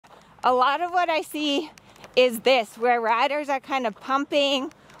a lot of what I see is this, where riders are kind of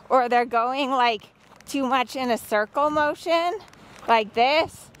pumping, or they're going like too much in a circle motion like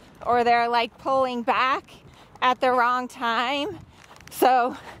this, or they're like pulling back at the wrong time.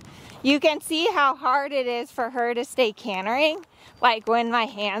 So you can see how hard it is for her to stay cantering, like when my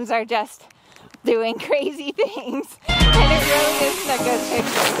hands are just doing crazy things. And it really isn't a good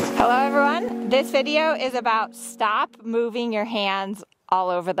picture. Hello everyone, this video is about stop moving your hands all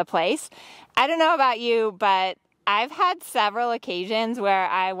over the place. I don't know about you, but I've had several occasions where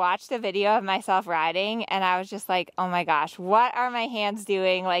I watched a video of myself riding and I was just like, oh my gosh, what are my hands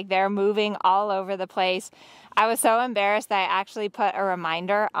doing? Like, they're moving all over the place. I was so embarrassed that I actually put a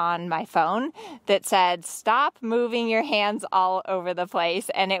reminder on my phone that said, stop moving your hands all over the place.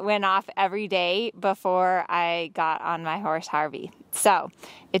 And it went off every day before I got on my horse, Harvey. So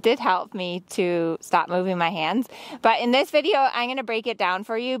it did help me to stop moving my hands. But in this video, I'm going to break it down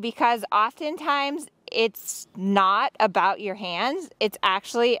for you, because oftentimes it's not about your hands. It's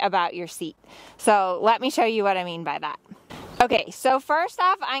actually about your seat. So let me show you what I mean by that. Okay, so first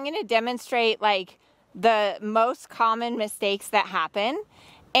off, I'm going to demonstrate like the most common mistakes that happen.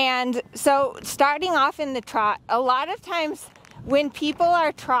 And so starting off in the trot, a lot of times when people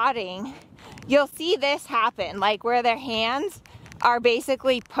are trotting, you'll see this happen, like where their hands are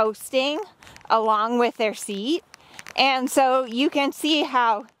basically posting along with their seat. And so you can see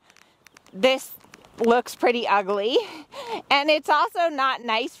how this looks pretty ugly. And it's also not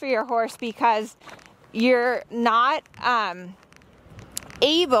nice for your horse, because you're not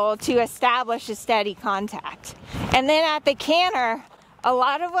able to establish a steady contact. And then at the canter, a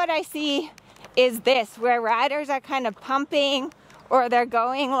lot of what I see is this, where riders are kind of pumping, or they're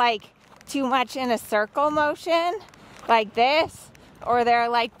going like too much in a circle motion like this, or they're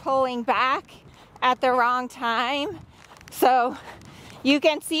like pulling back at the wrong time. So you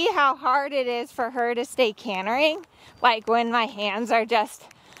can see how hard it is for her to stay cantering, like when my hands are just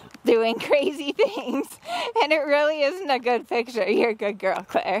doing crazy things. And it really isn't a good picture. You're a good girl,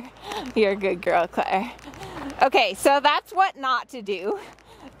 Claire. You're a good girl, Claire. Okay, so that's what not to do.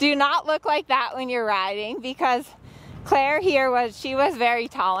 Do not look like that when you're riding, because Claire here she was very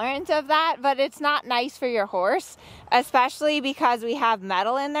tolerant of that, but it's not nice for your horse, especially because we have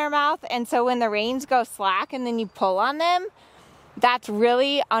metal in their mouth. And so when the reins go slack and then you pull on them, that's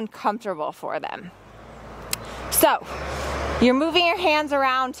really uncomfortable for them. So you're moving your hands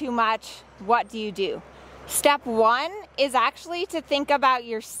around too much. What do you do? Step one is actually to think about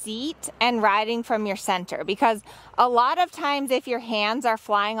your seat and riding from your center, because a lot of times if your hands are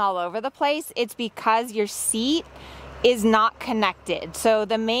flying all over the place, it's because your seat is not connected. So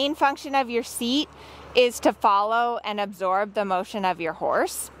the main function of your seat is to follow and absorb the motion of your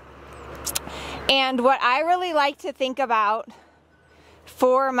horse. And what I really like to think about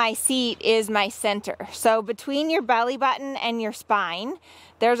for my seat is my center. So between your belly button and your spine,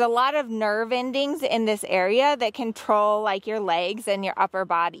 there's a lot of nerve endings in this area that control like your legs and your upper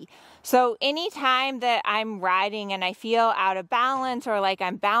body. So anytime that I'm riding and I feel out of balance or like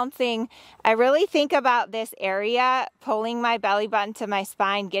I'm bouncing, I really think about this area, pulling my belly button to my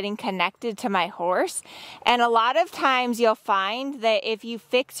spine, getting connected to my horse. And a lot of times you'll find that if you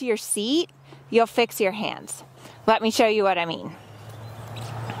fix your seat, you'll fix your hands. Let me show you what I mean.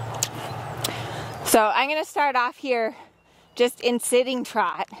 So I'm going to start off here just in sitting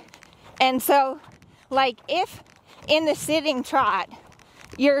trot. And so like if in the sitting trot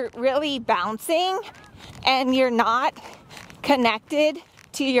you're really bouncing and you're not connected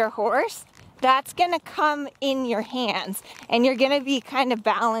to your horse, that's going to come in your hands and you're going to be kind of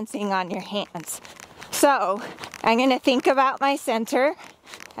balancing on your hands. So I'm going to think about my center.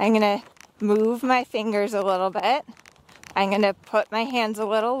 I'm going to move my fingers a little bit. I'm going to put my hands a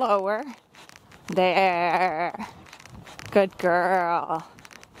little lower. There. Good girl.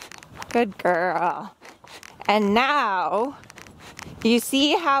 Good girl. And now, you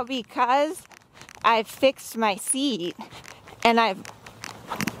see how because I've fixed my seat and I've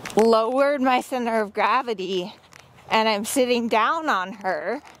lowered my center of gravity and I'm sitting down on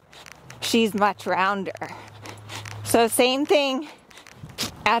her, she's much rounder. So same thing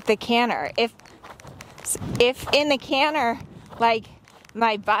at the canter. If in the canter, like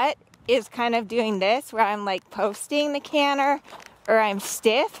my butt is kind of doing this, where I'm like posting the canter or I'm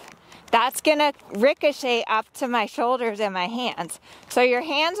stiff, that's gonna ricochet up to my shoulders and my hands. So your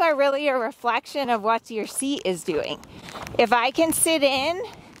hands are really a reflection of what your seat is doing. If I can sit in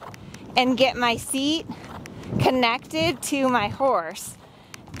and get my seat connected to my horse,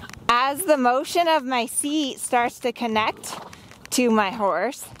 as the motion of my seat starts to connect to my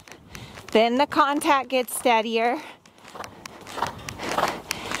horse, then the contact gets steadier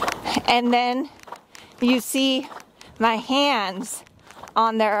And then you see my hands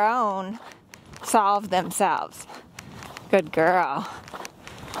on their own solve themselves. Good girl.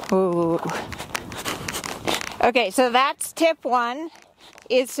 Ooh. Okay, so that's tip 1,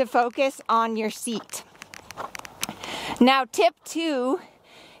 is to focus on your seat. Now tip 2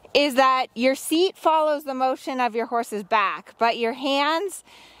 is that your seat follows the motion of your horse's back, but your hands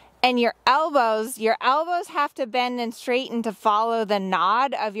and your elbows have to bend and straighten to follow the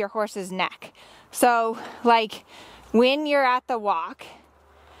nod of your horse's neck. So like when you're at the walk,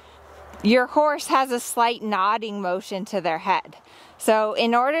 your horse has a slight nodding motion to their head. So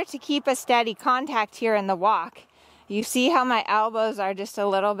in order to keep a steady contact here in the walk, you see how my elbows are just a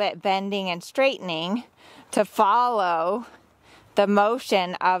little bit bending and straightening to follow the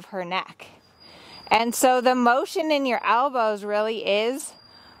motion of her neck. And so the motion in your elbows really is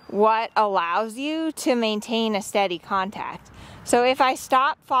what allows you to maintain a steady contact. So if I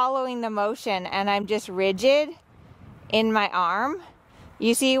stop following the motion and I'm just rigid in my arm,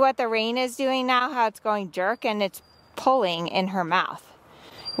 you see what the rein is doing now, how it's going jerk, and it's pulling in her mouth,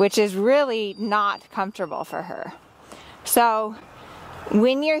 which is really not comfortable for her. So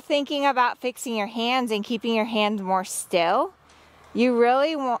when you're thinking about fixing your hands and keeping your hands more still, you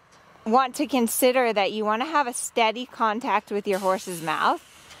really want to consider that you want to have a steady contact with your horse's mouth,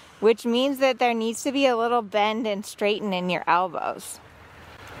 which means that there needs to be a little bend and straighten in your elbows.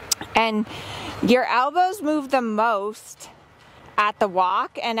 And your elbows move the most at the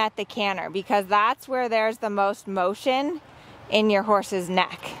walk and at the canter, because that's where there's the most motion in your horse's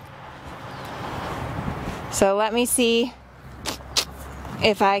neck. So let me see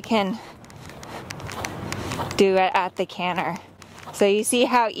if I can do it at the canter. So you see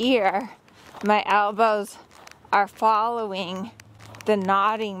how here my elbows are following the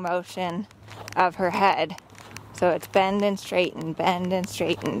nodding motion of her head. So it's bend and straighten, bend and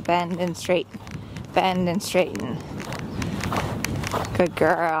straighten, bend and straighten, bend and straighten. Good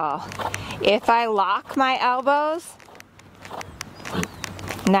girl. If I lock my elbows,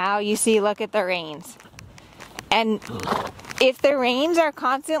 now you see, look at the reins. And if the reins are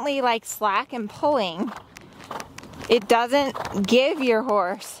constantly like slack and pulling, it doesn't give your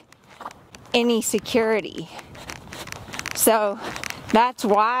horse any security. So that's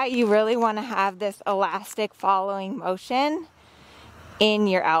why you really want to have this elastic following motion in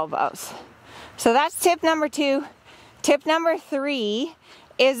your elbows. So that's tip number 2. Tip number 3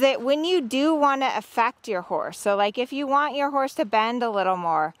 is that when you do want to affect your horse, so like if you want your horse to bend a little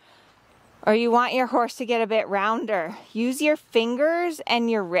more, or you want your horse to get a bit rounder, use your fingers and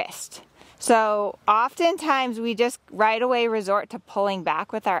your wrist. So oftentimes we just right away resort to pulling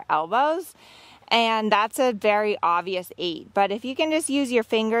back with our elbows, and that's a very obvious aid. But if you can just use your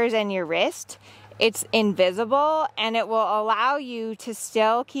fingers and your wrist, it's invisible and it will allow you to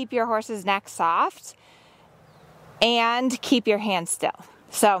still keep your horse's neck soft and keep your hands still.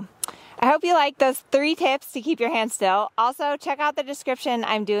 So I hope you like those 3 tips to keep your hands still. Also, check out the description.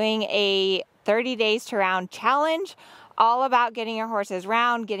 I'm doing a 30 days to round challenge all about getting your horses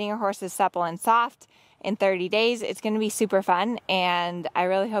round, getting your horses supple and soft in 30 days. It's going to be super fun, and I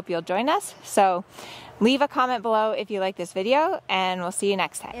really hope you'll join us. So leave a comment below if you like this video, and we'll see you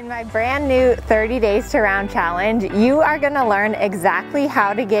next time. In my brand new 30 days to round challenge, you are going to learn exactly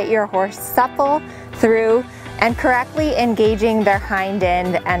how to get your horse supple through and correctly engaging their hind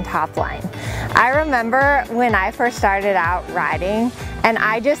end and top line. I remember when I first started out riding and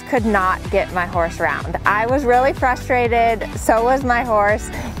I just could not get my horse round. I was really frustrated, so was my horse.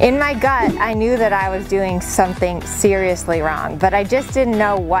 In my gut, I knew that I was doing something seriously wrong, but I just didn't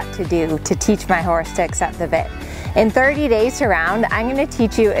know what to do to teach my horse to accept the bit. In 30 days to round, I'm going to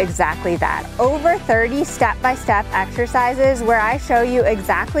teach you exactly that. Over 30 step-by-step exercises where I show you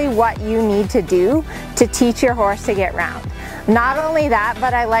exactly what you need to do to teach your horse to get round. Not only that,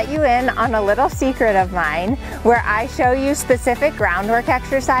 but I let you in on a little secret of mine where I show you specific groundwork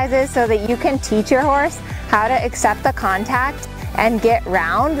exercises so that you can teach your horse how to accept the contact and get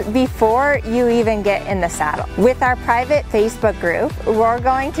round before you even get in the saddle. With our private Facebook group, we're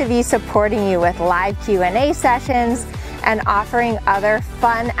going to be supporting you with live Q&A sessions and offering other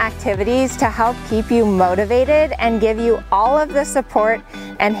fun activities to help keep you motivated and give you all of the support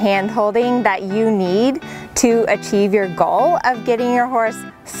and hand-holding that you need to achieve your goal of getting your horse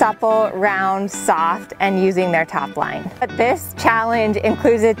supple, round, soft, and using their top line. But this challenge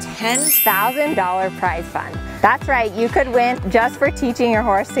includes a $10,000 prize fund. That's right, you could win just for teaching your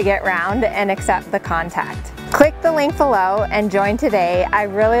horse to get round and accept the contact. Click the link below and join today. I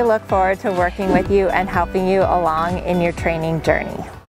really look forward to working with you and helping you along in your training journey.